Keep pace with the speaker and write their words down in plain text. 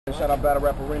Shout out Battle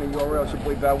Rap Arena URL. It's your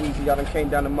boy Val Weezy. Y'all done came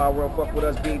down to my world. Fuck with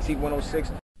us. BT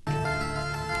 106. See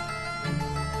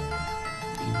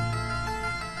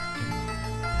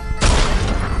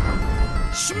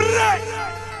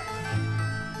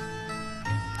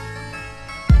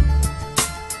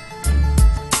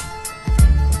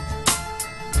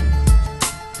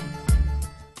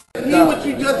what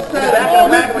you just said. Back of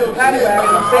the back of the paddy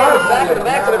wagon.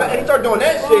 And he started doing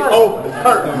that shit. Oh, it's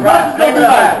hurting. Right. Hang it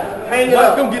up. Hang it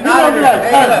up. Gonna get out of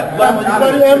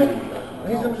here.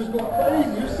 He's just going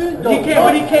crazy. You see? He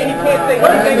can't say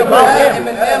anything about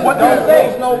Eminem. What do you say?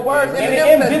 There's no words.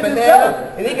 Eminem says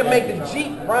banana, and he can make the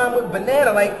Jeep rhyme with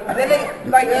banana. Like, then they,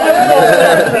 like, you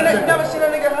never seen a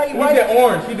nigga how he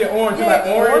writes. He did orange, like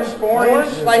orange.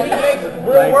 Like, he makes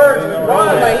real words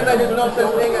rhyme. Like, he's like, there's no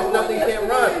such thing as nothing can't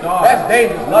rhyme. That's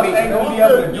dangerous. Lux ain't gonna be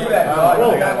able to do that, dog.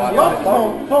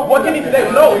 What can he say?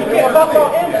 No, he can't talk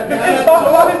about Eminem. He can't talk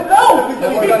about his nose. He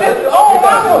did his own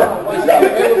mama. He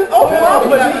did his own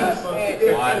mama.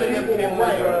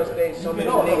 So many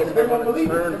niggas are gonna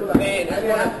turn man.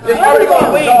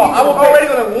 I was already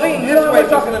gonna lean this way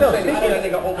talking to him. This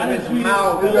nigga open his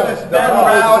mouth. The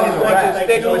crowd is going to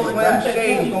stick with Slim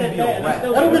Shady. He's gonna be alright. I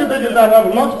don't get a big about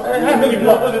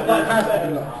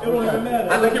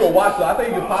that. I think he will watch though. I think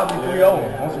he could possibly 3-0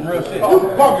 him on some real shit. I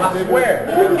swear.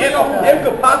 M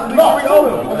could possibly 3-0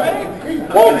 him.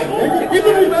 He's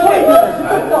in his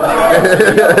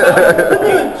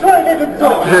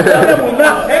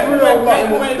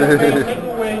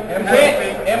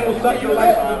M will suck your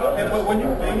life. But when you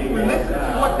listen to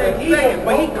what they're saying,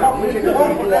 but he comes from that. He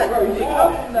comes from that.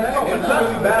 And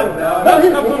Luxy battle now. Luxy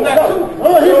comes from that too.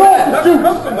 He lost.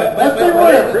 Let's be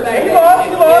real. He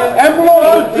lost. And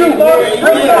lost too.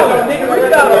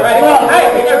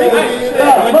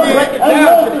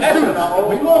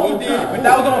 But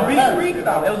that was on Beast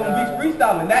Freestyle. That was on Beast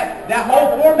Freestyle. And that whole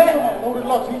format,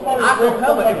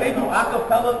 acapella. If they do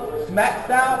acapella smack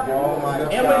style,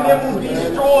 Eminem will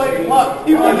destroy Lux.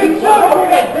 He will destroy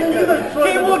him. He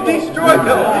will destroy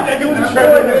him. He will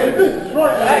destroy him.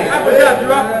 Hey, I forgot you.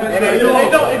 And it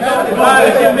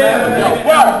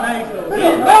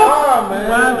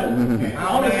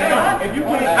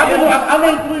I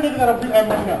mean, 3 niggas that'll beat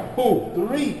Eminem. Who?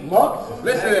 3. Lux?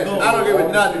 Listen, I don't agree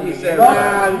with nothing he said.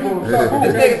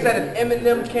 This nigga said if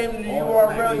Eminem came to the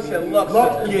URL, he said Lux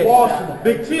is Washington.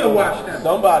 Big T will watch that.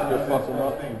 Somebody will fuck him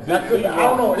up. I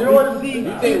don't know. You know what it is?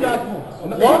 You think No,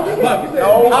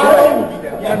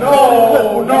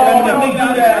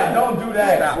 don't do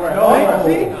that. No,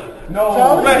 see? No.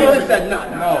 Charlie said no.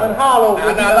 And Hollow.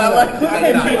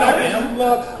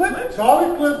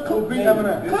 Charlie Clips could beat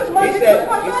Eminem. He said,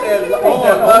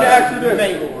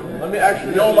 let me ask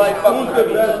you, don't like who's the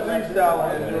best freestyle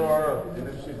in your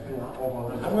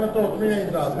I'm going to throw 3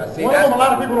 names out. One of them a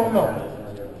lot of people don't know.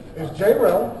 It's J.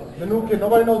 Rel, the new kid.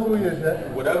 Nobody knows who he is yet.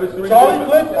 Whatever 3 Charlie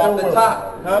Clips off the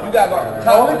top. You got to go off the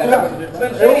top.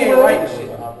 Slim Shady ain't writing shit.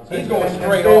 He's going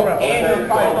straight off. And you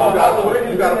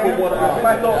got to put one of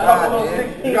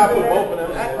You got to put both of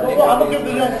them. I'm going to give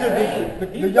the young kid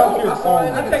the young kid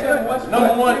song.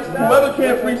 Number one, whoever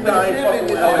can't freestyle ain't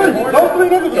fucking with Those 3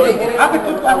 niggas do it. I can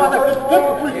clip the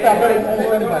freestyle better than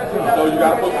almost anybody. So you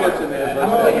got to put clips in there.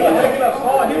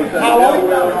 How long?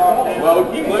 Well,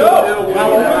 he will. How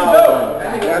long?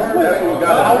 That's what we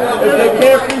got. If they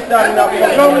can't freestyle enough,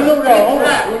 don't do that. Hold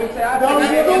on. Don't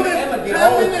do this.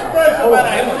 10 minutes first.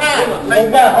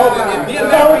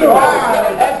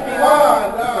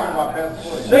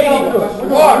 Hey,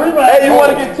 you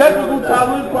want to get technical?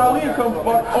 Talib Kweli come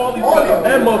fuck all these people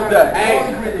and most that.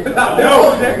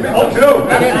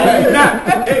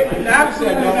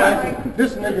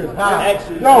 This nigga is high.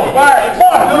 No, fire.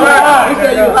 He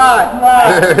said you high.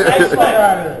 He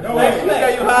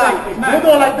said you high. We're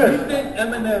going like this. You think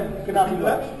Eminem Cannot be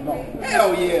left? No.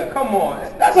 Hell yeah. Come on.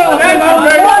 That's all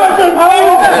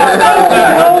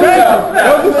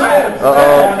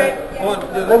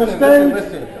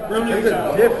Listen. It's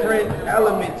a different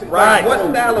element. Right. What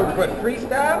style of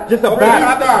freestyle? Just a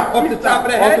back. Off the top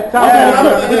of the head?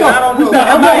 I don't know.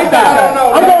 I'm going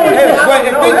with this.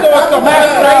 If we throw some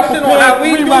demonstration on how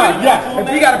we do it, if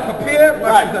we got to prepare,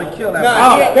 we're going to kill that.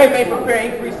 Nah, they may prepare,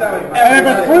 ain't freestyling. And if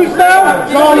it's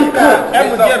freestyle, Charlie Clip.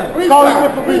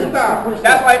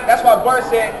 That's why Bart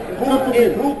said,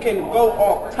 who can go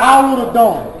off top? How the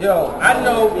dome? Yo, I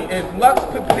know if Lux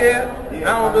prepare, I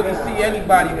don't really see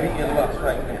anybody beating Lux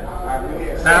right now.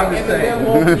 I'm just saying.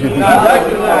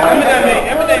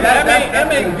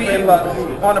 Eminem beating Lux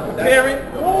on the preparing.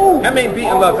 Eminem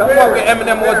beating Lux. I'm fucking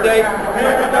Eminem all day.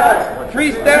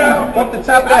 Freestyle off the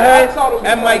top of the head.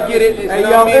 I might get it. You know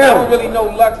what I mean? I don't really know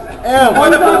Lux.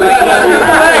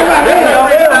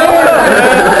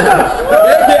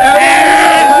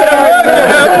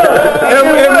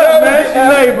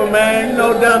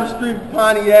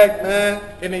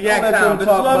 time. The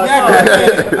slum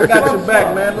I got your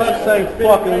back, man. Lux ain't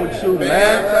fucking with you,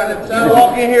 man. You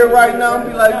walk in here right now and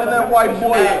be like, man, that white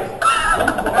boy.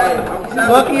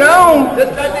 Lucky on.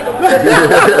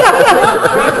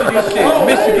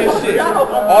 Michigan shit.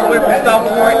 All the way from South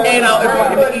Florida and out in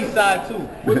fucking the east side too.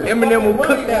 Eminem will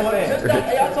cook that man.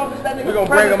 We're gonna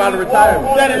bring him out of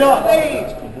retirement. Set it up.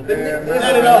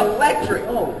 Set it up. Electric.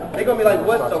 They're gonna be like,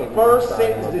 what's the first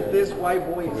sentence that this white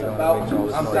boy is about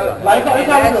to say? Like that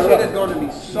shit is gonna be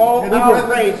so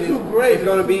outrageous. It's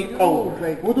gonna be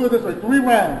over. We'll do it this way: 3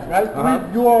 rounds, right?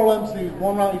 3 you all MCs,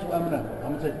 1 round each for Eminem.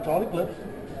 I'm gonna take Charlie Clips,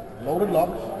 Loaded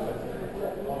Lux.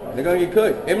 They're gonna get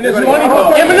cooked. Eminem's And I'm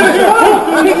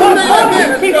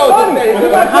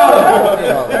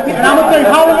gonna take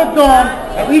Howard the Dawn,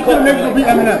 and each of the niggas will be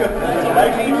Eminem.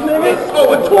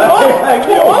 Oh, 2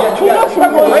 months? 2 months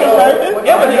preparation.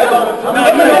 Eminem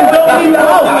don't leave the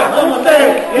house. I'm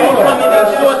saying,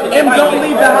 Em don't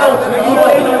leave the house. You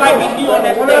don't even like me on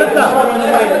that stage.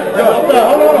 Hold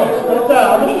on.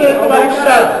 I'm gonna say it like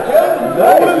that.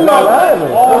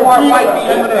 Walmart might be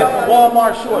Eminem.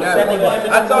 Walmart shorts. I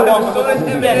told him as soon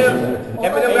as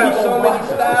Eminem got so many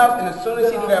styles, and as soon as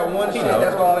he do that one shit,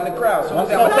 that's going in the crowd. So I'm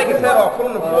gonna take his head off, put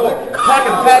him on the floor, pack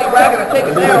him patty rag, and I take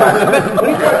his head off. When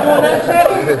he starts doing that shit,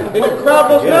 and the crowd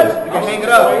goes nuts, you can hang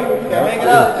it up. You can hang it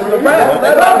up. It's a rap.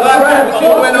 That's all right. She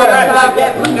went on that top.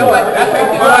 They're like,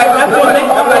 that's what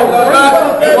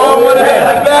they all want to have.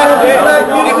 Like that.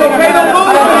 It's okay to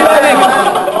lose to this nigga.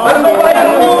 Let him fight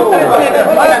and lose to this nigga.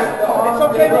 It's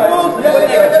okay to lose to this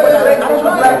nigga. I don't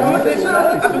do black music.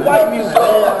 I do white music.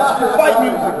 White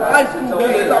music. High school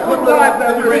kids. I put live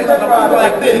that wrist. I put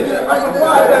like this. I put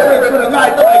live that wrist with a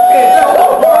knife like this.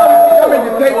 I'm in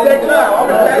the take now.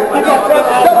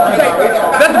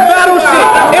 That's battle shit.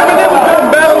 Eminem was doing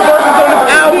battle versions on his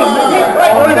album.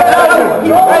 On his album.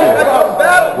 That's a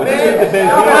battle, man.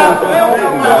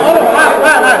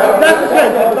 That's the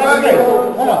case.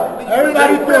 Hold on.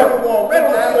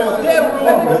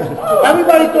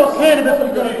 Everybody thought cannabis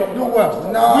was going to do well.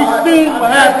 We've seen what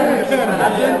happened with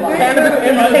cannabis. Cannabis,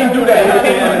 and you can't do that.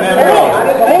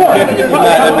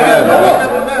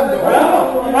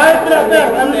 Right after that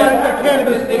battle, everybody thought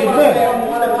cannabis was good.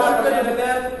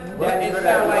 It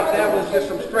sounded like that was just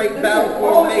some straight battle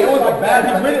coordination. It was a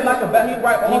battle. He really like a battle. He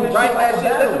write that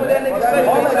shit. Listen what that nigga say.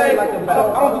 He say, I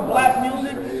don't do black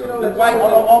music. The white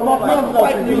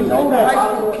music. High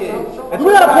school kids. Do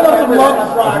we gotta pull up some Lux?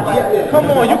 Come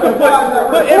on, you can put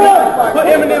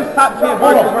Eminem's top 10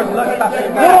 versus Lux top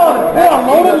 10. Hold on,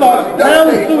 Loaded Lux, now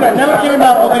let's do that. Never came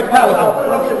out on a palette.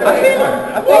 I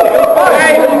think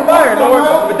it's fire, Lord.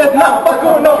 But that's not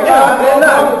fucking no They're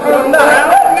not.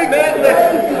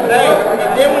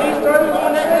 And then when he started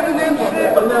doing that Eminem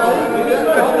shit, you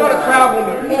know the crowd will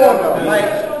be formed. Like,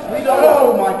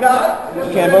 oh my God. You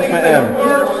can't vote for M.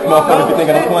 Motherfuckers be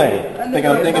thinking I'm playing.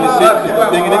 Thinking I'm thinking this shit.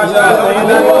 Thinking this shit.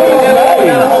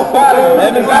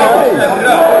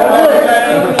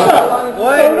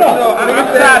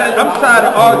 I'm tired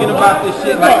of arguing about this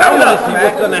shit. Like, I want to see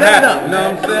what's going to happen. You know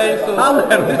what I'm saying? So,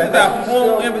 this is our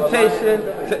full invitation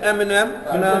to Eminem.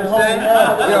 You know what I'm saying?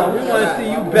 Yo, we want to see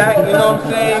you back. You know what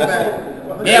I'm saying?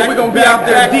 Yeah, we're gonna be out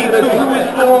there deep too. Who is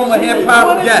form of hip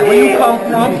hop? Yeah, where you come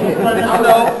from? You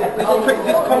know,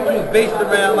 this culture is based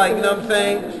around, like, you know what I'm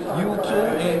saying, you too,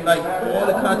 and like all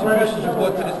the contributions you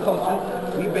brought to this culture.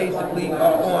 We basically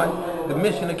are on the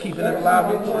mission of keeping it alive.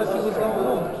 We want to see what's going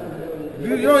on.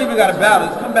 You don't even got to battle.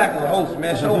 Just come back as a host,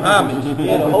 man. Show homage.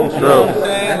 Yeah, the host. You know what I'm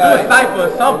saying? Like, do a cypher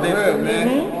or something, man.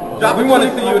 We want to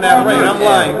see you in that ring. I'm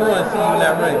lying. We want to see you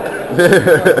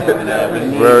in that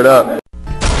ring. Word up.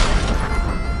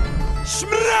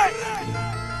 Smrek!